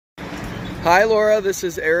Hi Laura, this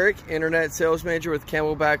is Eric, Internet Sales Manager with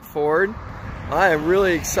Camelback Ford. I am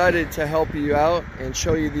really excited to help you out and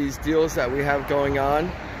show you these deals that we have going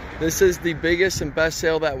on. This is the biggest and best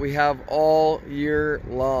sale that we have all year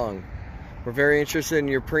long. We're very interested in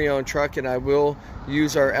your pre-owned truck, and I will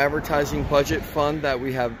use our advertising budget fund that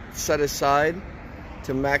we have set aside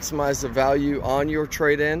to maximize the value on your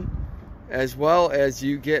trade-in, as well as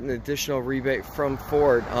you get an additional rebate from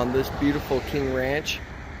Ford on this beautiful King Ranch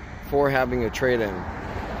for having a trade-in.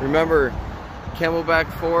 Remember, Camelback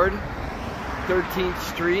Ford, 13th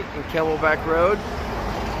Street and Camelback Road.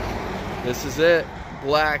 This is it,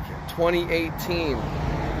 black 2018,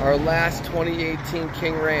 our last 2018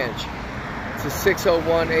 King Ranch. It's a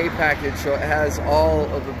 601A package, so it has all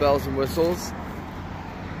of the bells and whistles,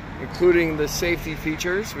 including the safety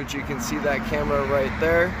features, which you can see that camera right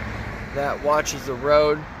there that watches the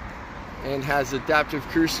road and has adaptive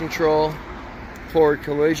cruise control, forward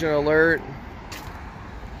collision alert.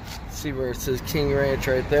 See where it says King Ranch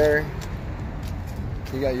right there.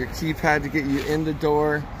 You got your keypad to get you in the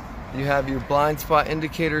door. You have your blind spot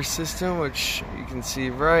indicator system, which you can see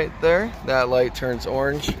right there. That light turns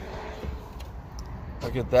orange.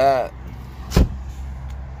 Look at that.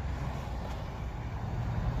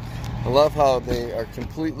 I love how they are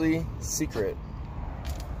completely secret.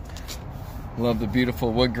 Love the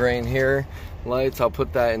beautiful wood grain here. Lights, I'll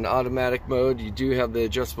put that in automatic mode. You do have the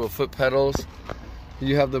adjustable foot pedals.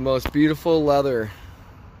 You have the most beautiful leather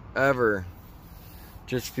ever.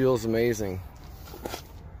 Just feels amazing.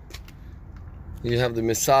 You have the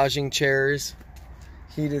massaging chairs,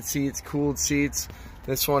 heated seats, cooled seats.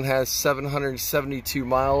 This one has 772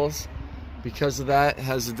 miles. Because of that, it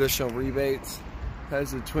has additional rebates. It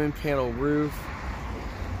has a twin panel roof.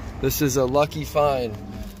 This is a lucky find.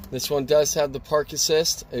 This one does have the park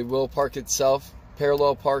assist. It will park itself,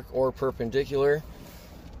 parallel park or perpendicular.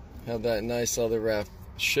 Have that nice leather wrap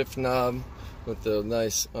shift knob with the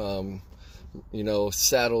nice,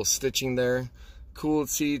 saddle stitching there. Cooled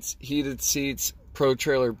seats, heated seats, Pro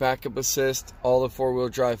Trailer backup assist, all the four-wheel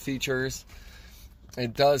drive features.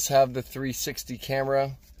 It does have the 360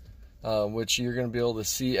 camera, which you're going to be able to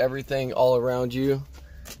see everything all around you,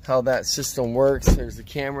 how that system works. There's the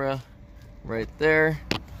camera right there.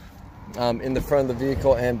 In the front of the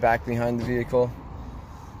vehicle and back behind the vehicle.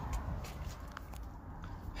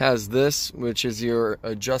 Has this, which is your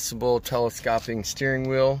adjustable telescoping steering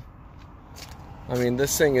wheel. I mean,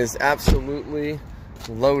 this thing is absolutely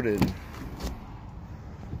loaded.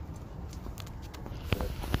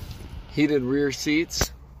 Heated rear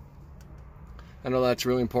seats. I know that's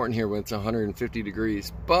really important here when it's 150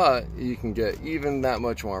 degrees, but you can get even that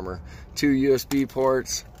much warmer. 2 USB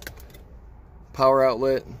ports, power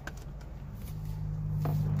outlet.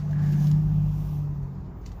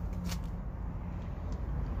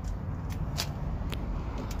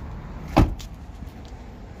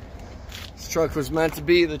 Truck was meant to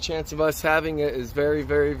be. The chance of us having it is very,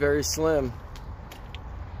 very, very slim.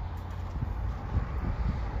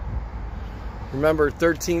 Remember,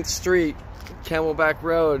 13th Street, Camelback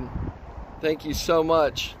Road. Thank you so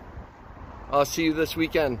much. I'll see you this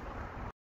weekend.